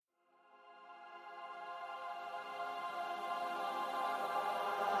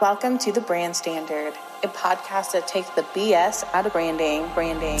Welcome to The Brand Standard, a podcast that takes the BS out of branding.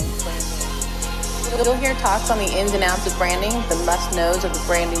 You'll hear talks on the ins and outs of branding, the must-knows of the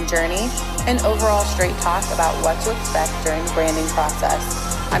branding journey, and overall straight talk about what to expect during the branding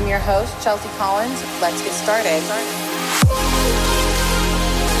process. I'm your host, Chelsea Collins. Let's get started.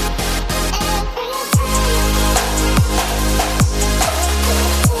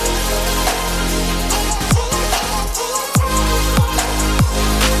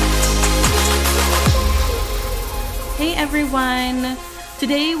 Hey everyone!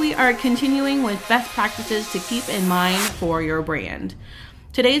 Today we are continuing with best practices to keep in mind for your brand.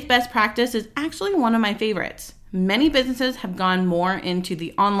 Today's best practice is actually one of my favorites. Many businesses have gone more into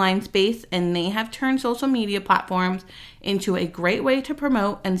the online space and they have turned social media platforms into a great way to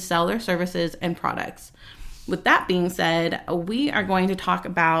promote and sell their services and products. With that being said, we are going to talk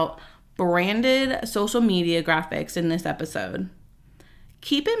about branded social media graphics in this episode.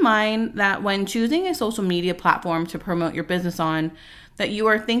 Keep in mind that when choosing a social media platform to promote your business on, that you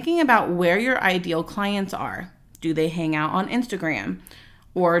are thinking about where your ideal clients are. Do they hang out on Instagram?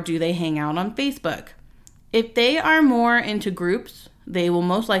 Or do they hang out on Facebook? If they are more into groups, they will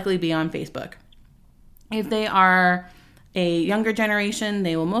most likely be on Facebook. If they are a younger generation,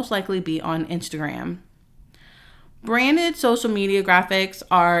 they will most likely be on Instagram. Branded social media graphics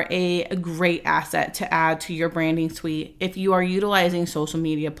are a great asset to add to your branding suite if you are utilizing social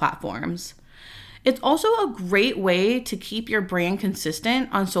media platforms. It's also a great way to keep your brand consistent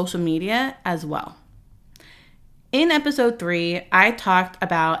on social media as well. In episode 3, I talked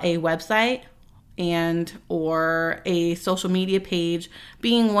about a website or a social media page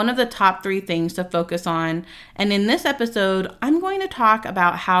being one of the top 3 things to focus on. And in this episode, I'm going to talk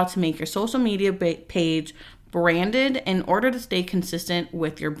about how to make your social media page branded in order to stay consistent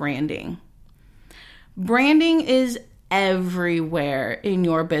with your branding. Branding is everywhere in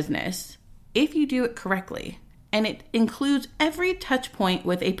your business if you do it correctly, and it includes every touch point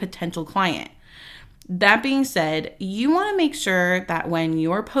with a potential client. That being said, you want to make sure that when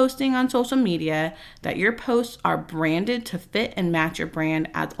you're posting on social media, that your posts are branded to fit and match your brand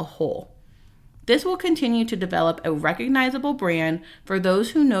as a whole. This will continue to develop a recognizable brand for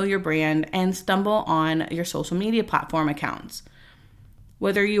those who know your brand and stumble on your social media platform accounts.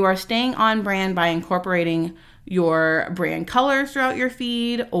 Whether you are staying on brand by incorporating your brand colors throughout your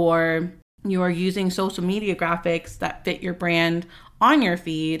feed, or you are using social media graphics that fit your brand on your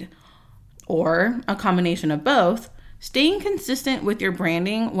feed, or a combination of both, staying consistent with your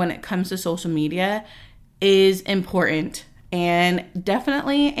branding when it comes to social media is important and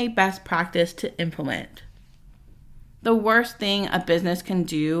definitely a best practice to implement. The worst thing a business can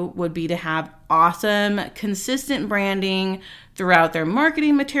do would be to have awesome, consistent branding throughout their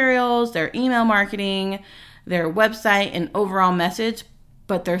marketing materials, their email marketing, their website, and overall message,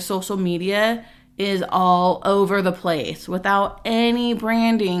 but their social media is all over the place without any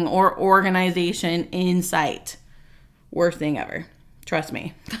branding or organization in sight. Worst thing ever. Trust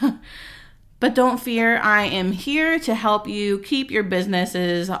me. But don't fear, I am here to help you keep your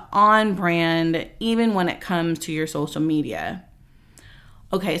businesses on brand even when it comes to your social media.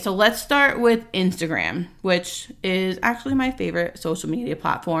 Okay, so let's start with Instagram, which is actually my favorite social media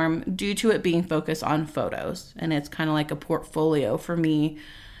platform due to it being focused on photos. And it's kind of like a portfolio for me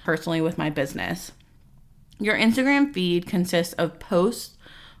personally with my business. Your Instagram feed consists of posts,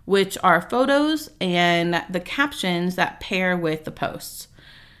 which are photos, and the captions that pair with the posts.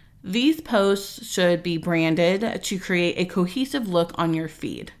 These posts should be branded to create a cohesive look on your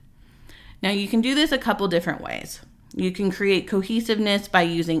feed. Now, you can do this a couple different ways. You can create cohesiveness by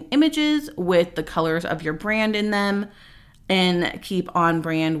using images with the colors of your brand in them and keep on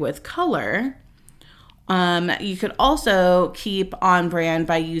brand with color. You could also keep on brand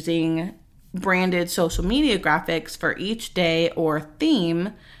by using branded social media graphics for each day or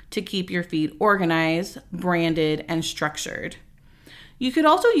theme to keep your feed organized, branded, and structured. You could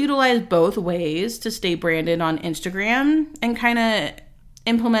also utilize both ways to stay branded on Instagram and kind of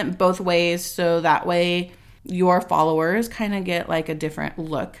implement both ways so that way your followers kind of get like a different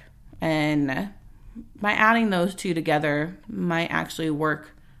look. And by adding those two together might actually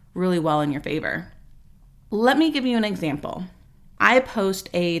work really well in your favor. Let me give you an example. I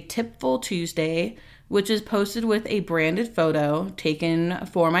post a Tipful Tuesday, which is posted with a branded photo taken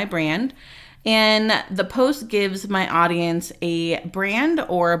for my brand. And the post gives my audience a brand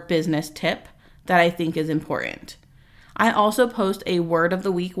or business tip that I think is important. I also post a Word of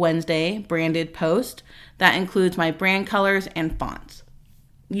the Week Wednesday branded post that includes my brand colors and fonts.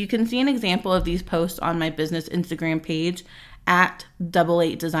 You can see an example of these posts on my business Instagram page at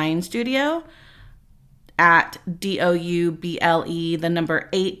 88 Design Studio. at DOUBLE, the number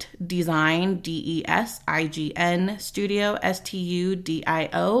 8 design, DESIGN studio,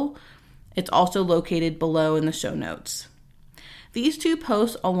 STUDIO. It's also located below in the show notes. These 2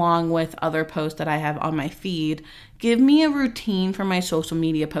 posts, along with other posts that I have on my feed, give me a routine for my social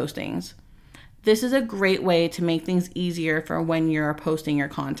media postings. This is a great way to make things easier for when you're posting your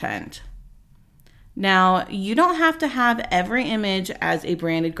content. Now, you don't have to have every image as a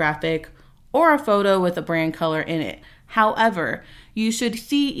branded graphic or a photo with a brand color in it. However, you should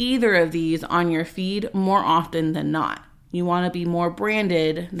see either of these on your feed more often than not. You want to be more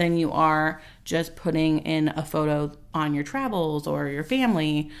branded than you are just putting in a photo on your travels or your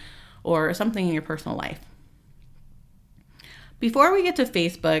family or something in your personal life. Before we get to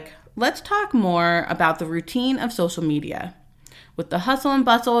Facebook, let's talk more about the routine of social media. With the hustle and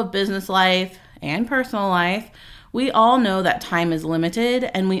bustle of business life and personal life, we all know that time is limited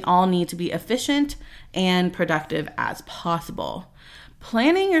and we all need to be efficient and productive as possible.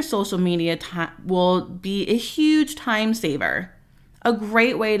 Planning your social media will be a huge time saver. A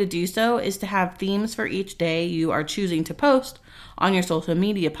great way to do so is to have themes for each day you are choosing to post on your social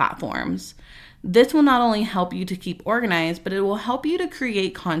media platforms. This will not only help you to keep organized, but it will help you to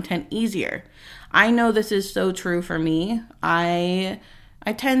create content easier. I know this is so true for me. I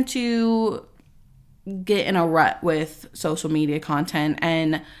tend to get in a rut with social media content,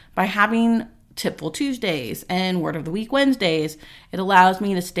 and by having Tipful Tuesdays and Word of the Week Wednesdays, it allows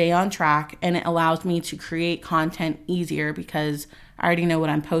me to stay on track and it allows me to create content easier because I already know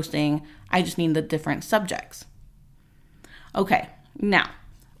what I'm posting. I just need the different subjects. Okay, now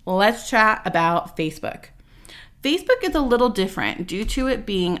let's chat about Facebook. Facebook is a little different due to it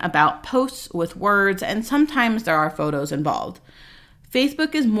being about posts with words, and sometimes there are photos involved.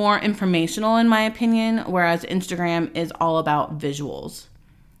 Facebook is more informational in my opinion, whereas Instagram is all about visuals.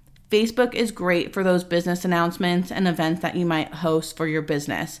 Facebook is great for those business announcements and events that you might host for your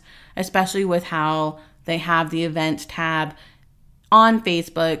business, especially with how they have the events tab on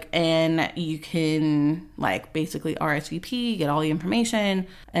Facebook and you can basically RSVP, get all the information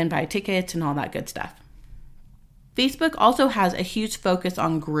and buy tickets and all that good stuff. Facebook also has a huge focus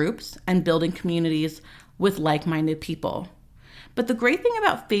on groups and building communities with like-minded people. But the great thing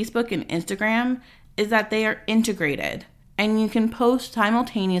about Facebook and Instagram is that they are integrated and you can post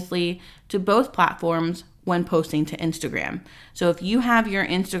simultaneously to both platforms when posting to Instagram. So if you have your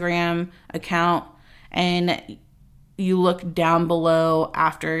Instagram account and you look down below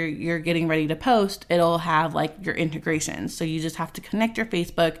after you're getting ready to post, it'll have your integrations. So you just have to connect your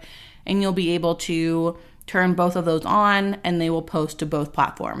Facebook and you'll be able to turn both of those on and they will post to both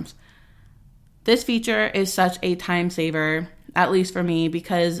platforms. This feature is such a time saver, at least for me,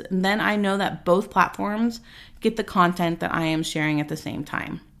 because then I know that both platforms get the content that I am sharing at the same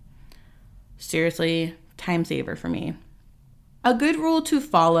time. Seriously, time saver for me. A good rule to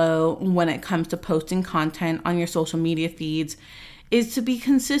follow when it comes to posting content on your social media feeds is to be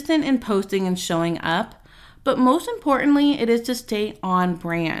consistent in posting and showing up, but most importantly, it is to stay on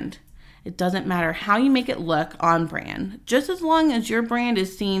brand. It doesn't matter how you make it look on brand, just as long as your brand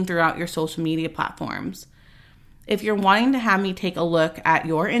is seen throughout your social media platforms. If you're wanting to have me take a look at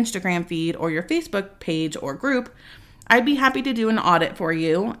your Instagram feed or your Facebook page or group, I'd be happy to do an audit for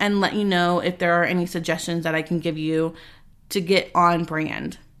you and let you know if there are any suggestions that I can give you to get on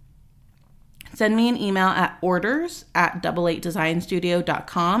brand. Send me an email at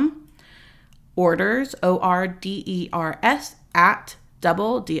orders@double8designstudio.com. Orders, ORDERS, at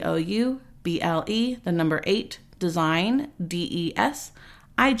DOUBLE, the number 8, design, DESIGN,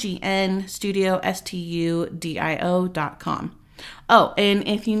 studio, STUDIO.com. Oh, and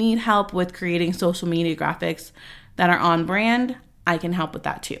if you need help with creating social media graphics that are on brand, I can help with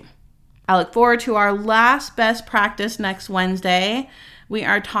that too. I look forward to our last best practice next Wednesday. We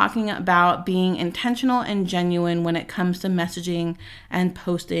are talking about being intentional and genuine when it comes to messaging and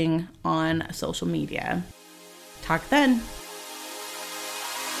posting on social media. Talk then.